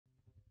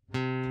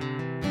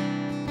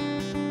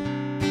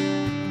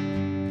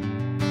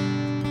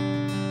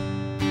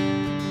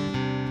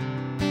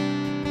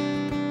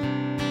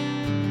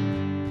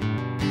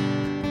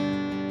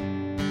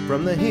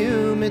From the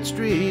humid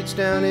streets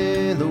down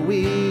in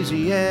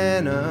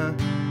Louisiana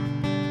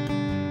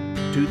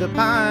to the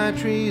pine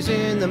trees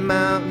in the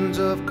mountains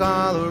of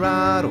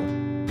Colorado.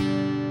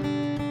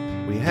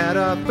 We had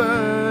our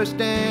first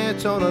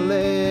dance on a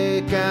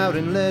lake out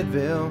in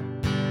Leadville,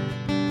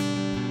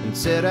 and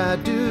said I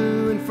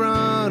do in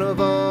front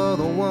of all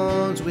the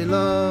ones we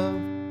love.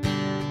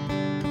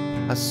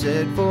 I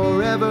said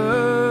forever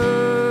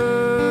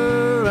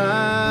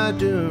I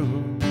do.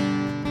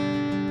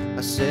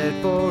 I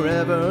said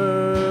forever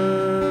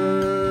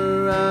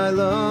I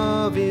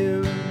love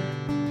you.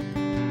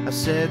 I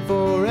said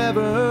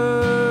forever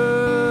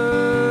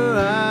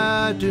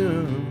I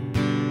do.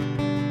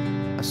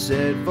 I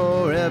said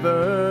forever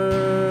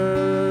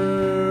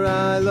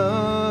I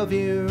love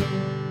you.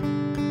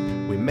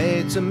 We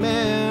made some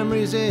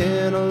memories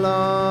in a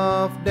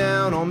loft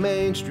down on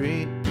Main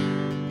Street,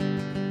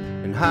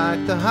 and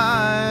hiked the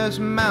highest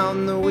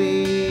mountain that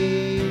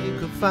we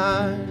could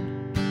find.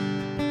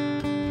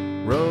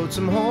 Rode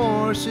some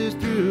horses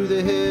through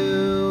the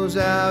hills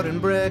out in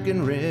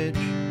Breckenridge.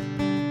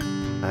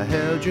 I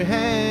held your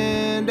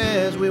hand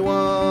as we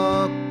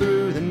walked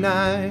through the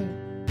night.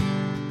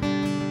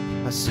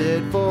 I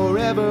said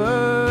forever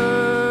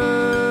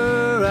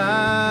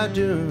I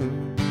do.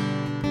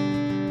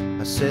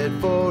 I said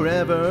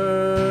forever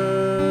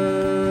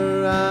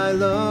I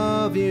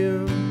love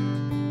you.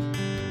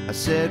 I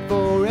said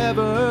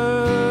forever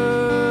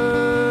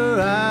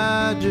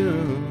I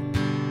do.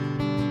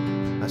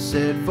 I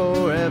said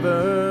forever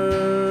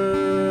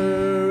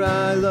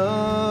I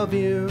love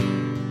you.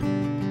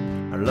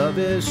 Our love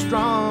is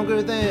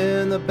stronger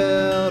than the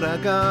belt I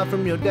got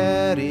from your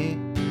daddy.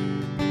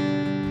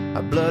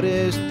 Our blood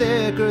is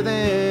thicker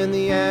than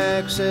the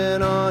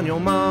accent on your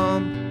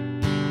mom.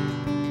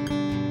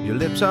 Your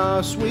lips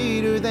are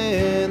sweeter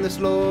than this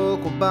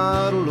local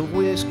bottle of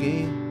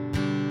whiskey.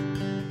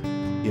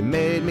 You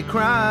made me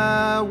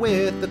cry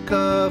with the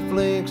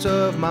cufflinks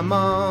of my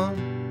mom.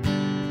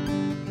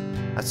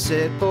 I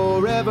said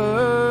forever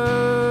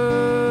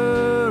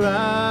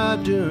I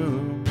do.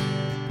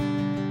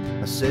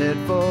 I said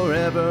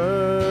forever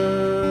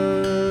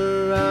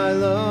I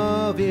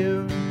love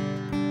you.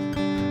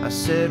 I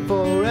said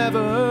forever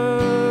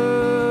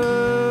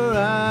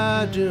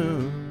I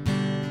do.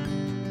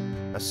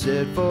 I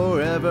said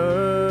forever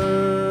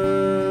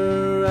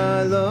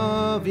I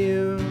love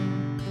you.